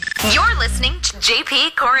You're listening to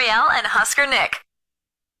JP, Coriel, and Husker Nick.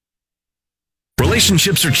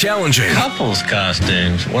 Relationships are challenging. Couples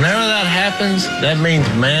costumes. Whenever that happens, that means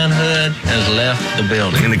manhood has left the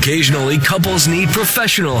building. And occasionally, couples need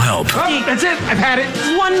professional help. Oh, that's it. I've had it.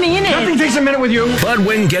 1 minute. Nothing takes a minute with you. But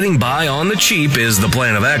when getting by on the cheap is the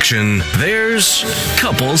plan of action, there's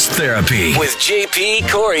couples therapy. With JP,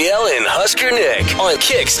 Coriel, and Husker Nick on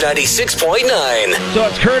Kicks 96.9. So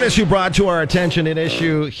it's Curtis who brought to our attention an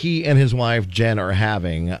issue he and his wife, Jen, are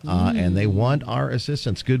having, and they want our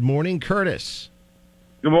assistance. Good morning, Curtis.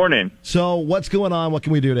 Good morning. So what's going on? What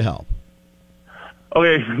can we do to help?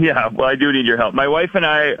 Okay, yeah, well, I do need your help. My wife and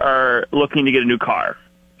I are looking to get a new car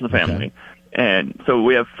for the family. Okay. And so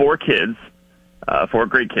we have 4 kids, 4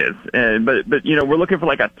 great kids. And but you know, we're looking for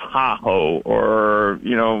like a Tahoe or,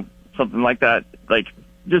 you know, something like that. Like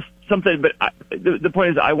just something, but the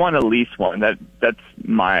point is I want to lease one. That's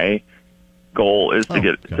my goal is to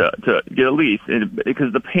get a lease,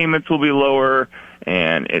 because the payments will be lower,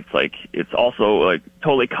 and it's also like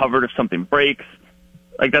totally covered if something breaks.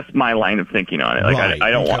 Like that's my line of thinking on it. Like right.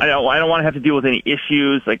 I don't want to have to deal with any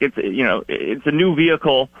issues. Like it's, you know, it's a new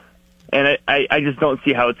vehicle, and I just don't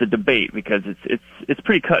see how it's a debate, because it's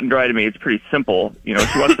pretty cut and dry to me. It's pretty simple. You know,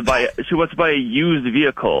 she wants to buy a used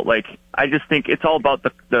vehicle. Like I just think it's all about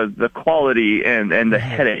the quality and the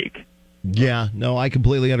headache. Yeah, no, I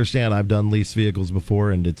completely understand. I've done lease vehicles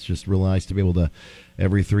before, and it's just real nice to be able to,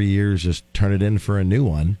 every 3 years, just turn it in for a new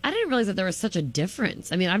one. I didn't realize that there was such a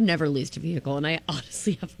difference. I mean, I've never leased a vehicle, and I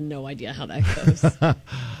honestly have no idea how that goes.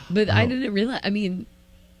 But I didn't realize. I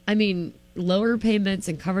mean, lower payments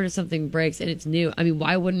and covered if something breaks and it's new. I mean,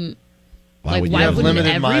 why wouldn't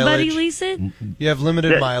everybody mileage. lease it? You have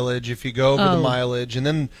limited mileage if you go over the mileage, and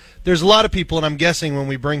then there's a lot of people, and I'm guessing when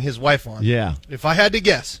we bring his wife on. Yeah. If I had to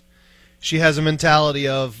guess, she has a mentality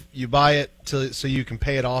of you buy it so you can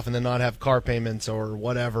pay it off and then not have car payments or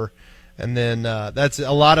whatever. And then that's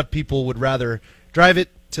a lot of people would rather drive it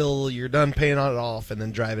till you're done paying on it off and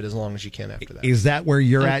then drive it as long as you can after that. Is that where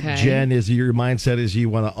you're at, Jen? Is your mindset is you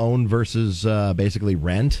want to own versus basically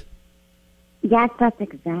rent? Yes, that's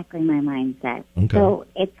exactly my mindset. Okay. So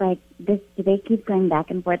it's like this debate keeps going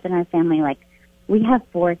back and forth in our family. Like we have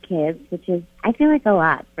 4 kids, which is, I feel like, a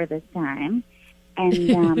lot for this time.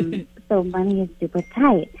 And so money is super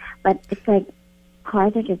tight. But it's like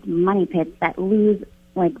cars are just money pits that lose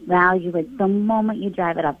like value at the moment you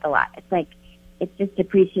drive it off the lot. It's like it's just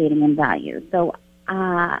depreciating in value. So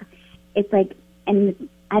it's like, and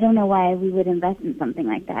I don't know why we would invest in something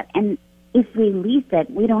like that. And if we lease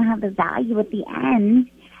it, we don't have the value at the end.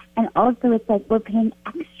 And also it's like we're paying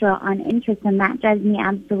extra on interest, and that drives me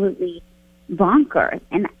absolutely bonkers.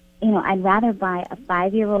 And, you know, I'd rather buy a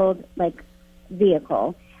 5-year-old, like,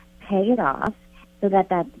 vehicle, pay it off so that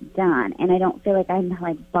that's done, and I don't feel like I'm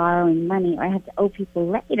like borrowing money or I have to owe people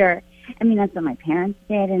later. I mean, that's what my parents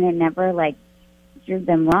did, and it never like served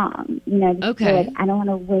them wrong. You know, I just feel like I don't want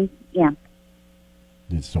to waste. Yeah,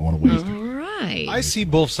 you just don't want to waste. All right. I see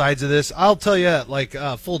both sides of this. I'll tell you, like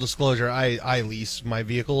full disclosure, I lease my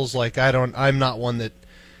vehicles. Like I'm not one that.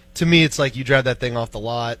 To me, it's like you drive that thing off the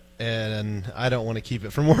lot, and I don't want to keep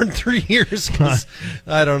it for more than 3 years because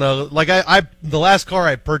I don't know. Like the last car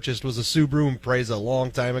I purchased was a Subaru Impreza a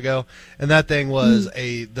long time ago, and that thing was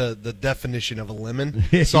the definition of a lemon.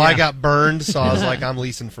 So I got burned. So I was like, I'm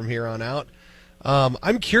leasing from here on out.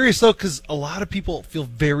 I'm curious though, because a lot of people feel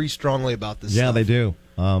very strongly about this. Yeah, stuff. they do.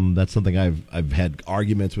 That's something I've had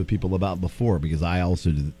arguments with people about before, because I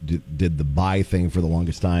also did the buy thing for the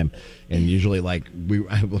longest time, and usually like we're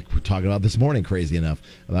talking about this morning, crazy enough,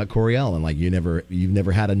 about Coriel, and like you've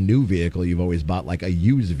never had a new vehicle, you've always bought like a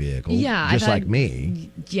used vehicle, just like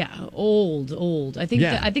me. Yeah, old. I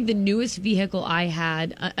think the newest vehicle I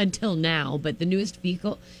had until now, but the newest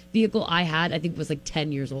vehicle I had I think was like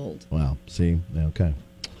 10 years old. Wow. See, okay.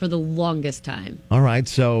 For the longest time. All right,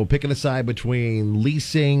 so picking a side between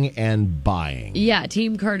leasing and buying. Yeah,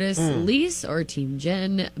 Team Curtis lease or Team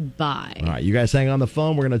Jen buy. All right, you guys hang on the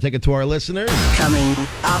phone. We're going to take it to our listeners. Coming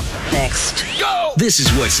up next. Go! This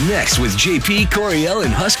is What's Next with JP, Coriel,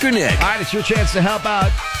 and Husker Nick. All right, it's your chance to help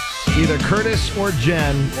out either Curtis or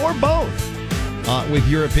Jen or both with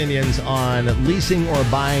your opinions on leasing or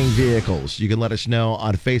buying vehicles. You can let us know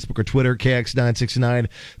on Facebook or Twitter, KX969.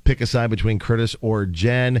 Pick a side between Curtis or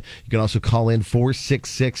Jen. You can also call in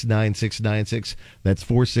 466-9696. That's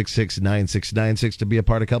 466-9696 to be a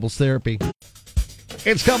part of Couples Therapy.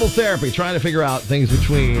 It's Couples Therapy, trying to figure out things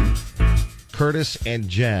between Curtis and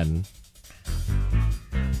Jen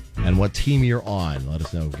and what team you're on. Let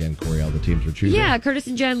us know again, Coriel, the teams we're choosing. Yeah, Curtis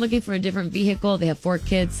and Jen looking for a different vehicle. They have 4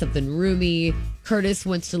 kids, something roomy, Curtis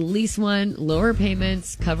wants to lease one, lower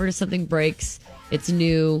payments, cover if something breaks. It's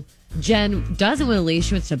new. Jen doesn't want to lease.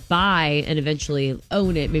 She wants to buy and eventually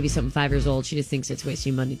own it. Maybe something 5 years old. She just thinks it's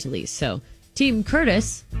wasting money to lease. So, Team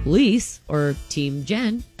Curtis, lease, or Team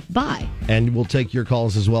Jen, buy. And we'll take your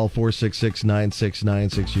calls as well,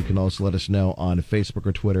 466-9696. You can also let us know on Facebook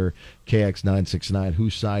or Twitter, KX969,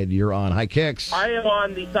 whose side you're on. Hi, Kix. I am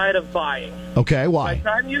on the side of buying. Okay, why?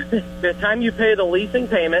 By the time you pay the leasing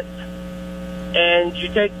payment, and you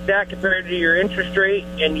take that compared to your interest rate,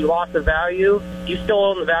 and you lost the value, you still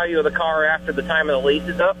own the value of the car after the time of the lease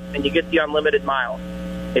is up, and you get the unlimited miles.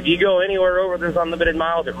 If you go anywhere over those unlimited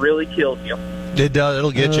miles, it really kills you. It does.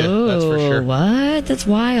 It'll get you. That's for sure. What? That's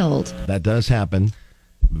wild. That does happen.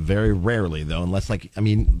 Very rarely, though, unless,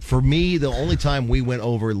 for me, the only time we went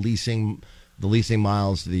over the leasing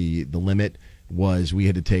miles, the limit, was we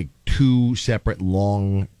had to take 2 separate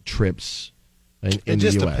long trips in it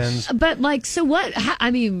just the US. Depends. But, so what?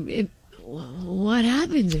 What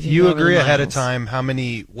happens if you go over agree the ahead of miles? time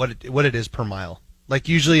what it is per mile? Like,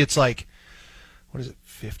 usually it's like, what is it,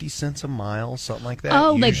 50 cents a mile, something like that?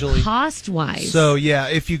 Oh, usually. like cost-wise. So, yeah,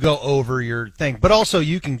 if you go over your thing. But also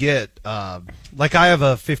you can get, I have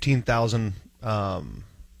a 15,000 a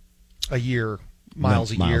year,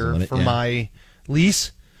 miles a year limit, for my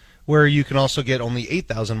lease, where you can also get only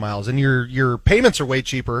 8,000 miles. And your payments are way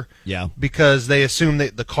cheaper. Yeah. Because they assume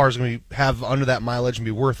that the car's going to have under that mileage and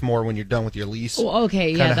be worth more when you're done with your lease. Oh,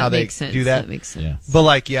 okay, Kinda yeah, how that they makes sense. do that. That makes sense. Yeah.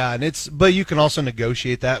 But but you can also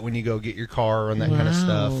negotiate that when you go get your car and that kind of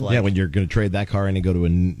stuff. Yeah, when you're going to trade that car in and go to a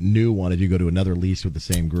new one, if you go to another lease with the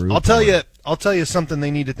same group. I'll tell you something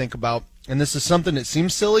they need to think about, and this is something that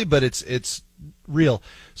seems silly, but it's real.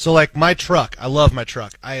 So, like my truck, I love my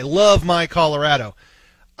truck. I love my Colorado.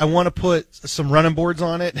 I want to put some running boards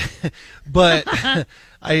on it, but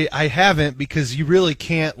I haven't, because you really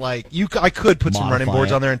can't, I could put some running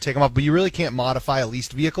boards on there and take them off, but you really can't modify a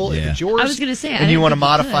leased vehicle. If it's yours, I was going to say, and you want to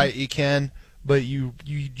modify it, you can, but you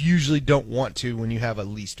usually don't want to when you have a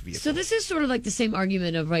leased vehicle. So this is sort of like the same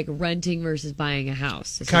argument of renting versus buying a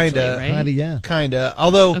house. Kinda, right? Yeah. Kinda.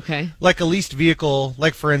 Although, okay. Like a leased vehicle,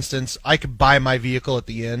 like for instance, I could buy my vehicle at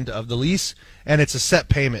the end of the lease, and it's a set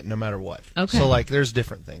payment no matter what. Okay. So there's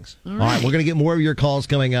different things. All right, we're going to get more of your calls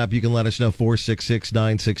coming up. You can let us know,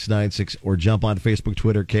 466-9696, or jump on Facebook,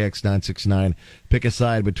 Twitter, KX969. Pick a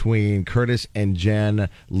side between Curtis and Jen,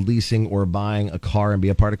 leasing or buying a car, and be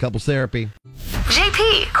a part of Couples Therapy.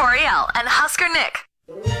 JP, Coriel, and Husker Nick.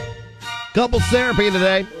 Couples Therapy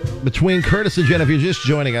today between Curtis and Jen. If you're just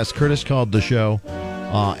joining us, Curtis called the show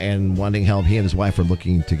and wanting help. He and his wife are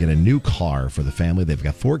looking to get a new car for the family. They've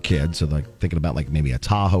got 4 kids, so they're thinking about maybe a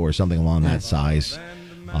Tahoe or something along that size.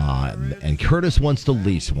 And Curtis wants to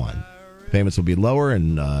lease one. Payments will be lower,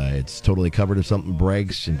 and it's totally covered if something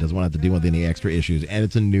breaks, and doesn't want to have to deal with any extra issues. And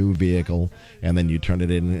it's a new vehicle, and then you turn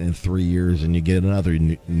it in 3 years, and you get another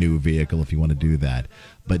new vehicle if you want to do that.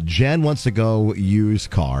 But Jen wants to go used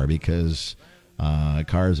car because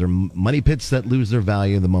cars are money pits that lose their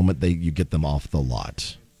value the moment you get them off the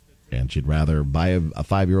lot. And she'd rather buy a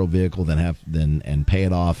 5-year-old vehicle and pay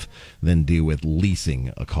it off than deal with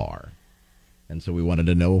leasing a car. And so we wanted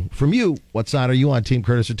to know from you, what side are you on, Team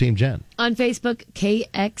Curtis or Team Jen? On Facebook,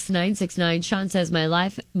 KX969, Sean says,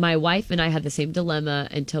 my wife and I had the same dilemma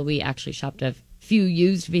until we actually shopped a few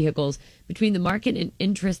used vehicles. Between the market and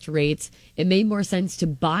interest rates, it made more sense to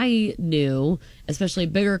buy new, especially a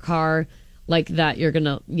bigger car like that. You're going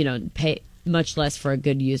to, pay much less for a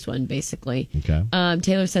good used one, basically. Okay.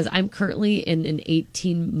 Taylor says, I'm currently in an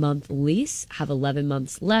 18-month lease, have 11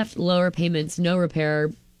 months left, lower payments, no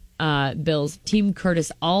repair bills. Team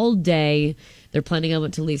Curtis all day. They're planning on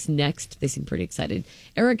what to lease next. They seem pretty excited.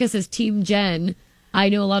 Erica says, Team Jen. I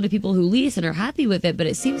know a lot of people who lease and are happy with it, but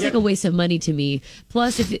it seems like a waste of money to me.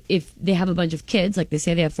 Plus, if they have a bunch of kids, like they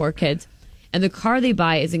say they have 4 kids, and the car they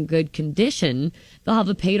buy is in good condition, they'll have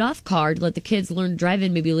a paid-off car to let the kids learn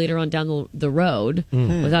driving maybe later on down the road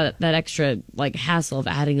without that extra hassle of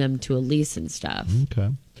adding them to a lease and stuff.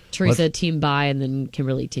 Okay. Teresa, Team Buy, and then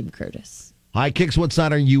Kimberly, Team Curtis. Hi, Kix. What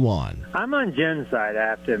side are you on? I'm on Jen's side, I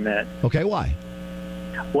have to admit. Okay, why?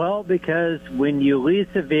 Well, because when you lease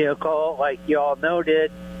a vehicle, like you all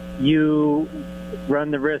noted, you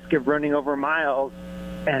run the risk of running over miles,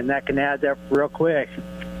 and that can add up real quick.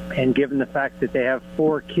 And given the fact that they have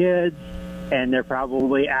 4 kids and they're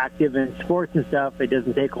probably active in sports and stuff, it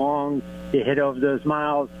doesn't take long to hit over those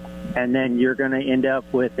miles, and then you're going to end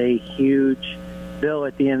up with a huge bill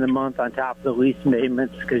at the end of the month on top of the lease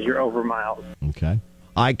payments because you're over miles. Okay.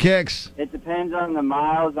 Hi, Kix. It depends on the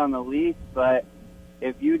miles on the lease, but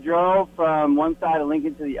if you drove from one side of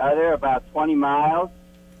Lincoln to the other about 20 miles,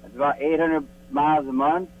 that's about miles a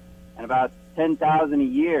month and about 10,000 a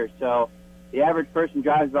year. So the average person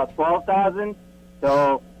drives about 12,000.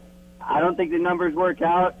 So I don't think the numbers work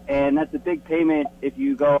out, and that's a big payment if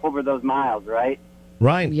you go over those miles, right?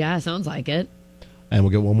 Right. Yeah, sounds like it. And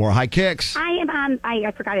we'll get one more. Hi, Kicks. I am on, I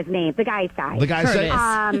forgot his name, the guy's side. The guy's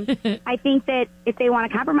side. I think that if they want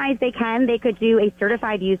to compromise, they can. They could do a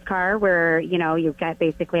certified used car where, you've got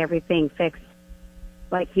basically everything fixed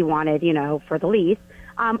like he wanted, for the lease.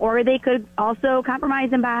 Or they could also compromise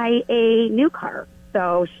and buy a new car.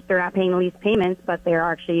 So they're not paying the lease payments, but they're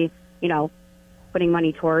actually, putting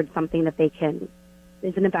money towards something that they can,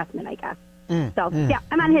 is an investment, I guess. Yeah,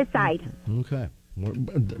 I'm on his side. Okay.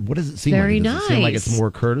 What does it seem Very like? Does it seem like it's nice.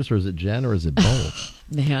 more Curtis, or is it Jen, or is it both?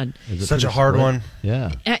 Man. Is it Such a pretty hard split? one.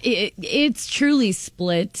 Yeah. It's truly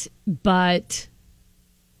split, but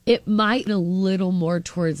it might a little more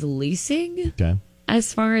towards leasing. Okay.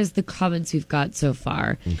 As far as the comments we've got so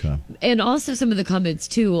far. Okay. And also some of the comments,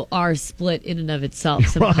 too, are split in and of itself.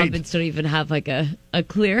 Some Right. comments don't even have like a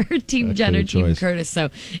clear Team Jen or Team choice. Curtis. So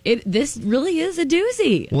this really is a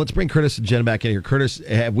doozy. Well, let's bring Curtis and Jen back in here. Curtis,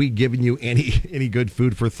 have we given you any good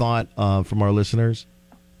food for thought from our listeners?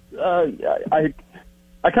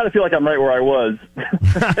 I kind of feel like I'm right where I was.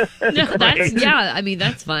 No,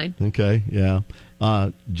 that's fine. Okay, yeah.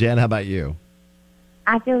 Jen, how about you?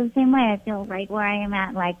 I feel the same way. I feel right where I am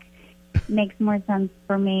at. Like, makes more sense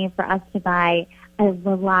for me for us to buy a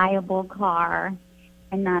reliable car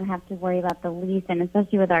and not have to worry about the lease, and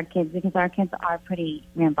especially with our kids, because our kids are pretty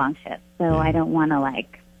rambunctious. So I don't want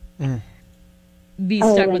to Be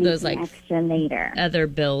stuck with those anything extra later. other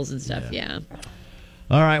bills and stuff. Yeah.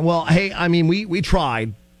 All right. Well, hey, I mean, we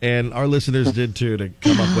tried, and our listeners did too, to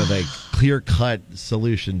come up with a clear-cut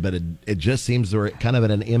solution, but it just seems we're kind of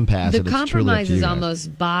at an impasse. The and it's truly up compromise to you is guys.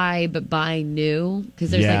 almost buy, but buy new,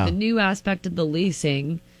 because there's Yeah. like the new aspect of the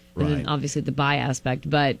leasing, and then Right. obviously the buy aspect.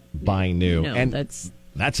 But buying new, and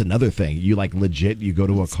that's another thing. You legit, you go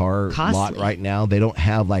to a car costly. lot right now. They don't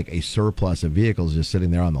have like a surplus of vehicles just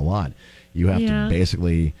sitting there on the lot. You have Yeah. to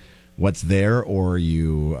basically what's there, or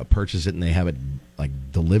you purchase it and they have it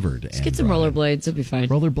delivered. Just get some rollerblades, it'll be fine.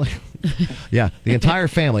 Rollerblade. Yeah, the entire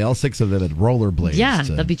family, all 6 of them, at rollerblades. Yeah,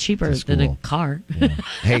 to- that'd be cheaper to than a school. car. Yeah.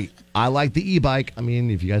 Hey, I like the e-bike. I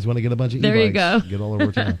mean, if you guys want to get a bunch of There you e-bikes, go. get all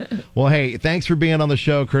over town. Well, hey, thanks for being on the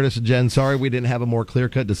show, Curtis and Jen. Sorry we didn't have a more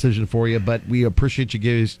clear-cut decision for you, but we appreciate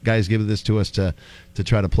you guys giving this to us to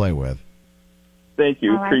try to play with. Thank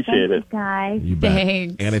you. All right, Appreciate thank it. you, guys. You bet.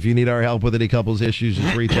 Thanks. And if you need our help with any couples issues,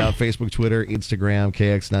 just reach out. Facebook, Twitter, Instagram,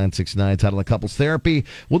 KX969, title of Couples Therapy.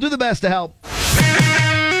 We'll do the best to help.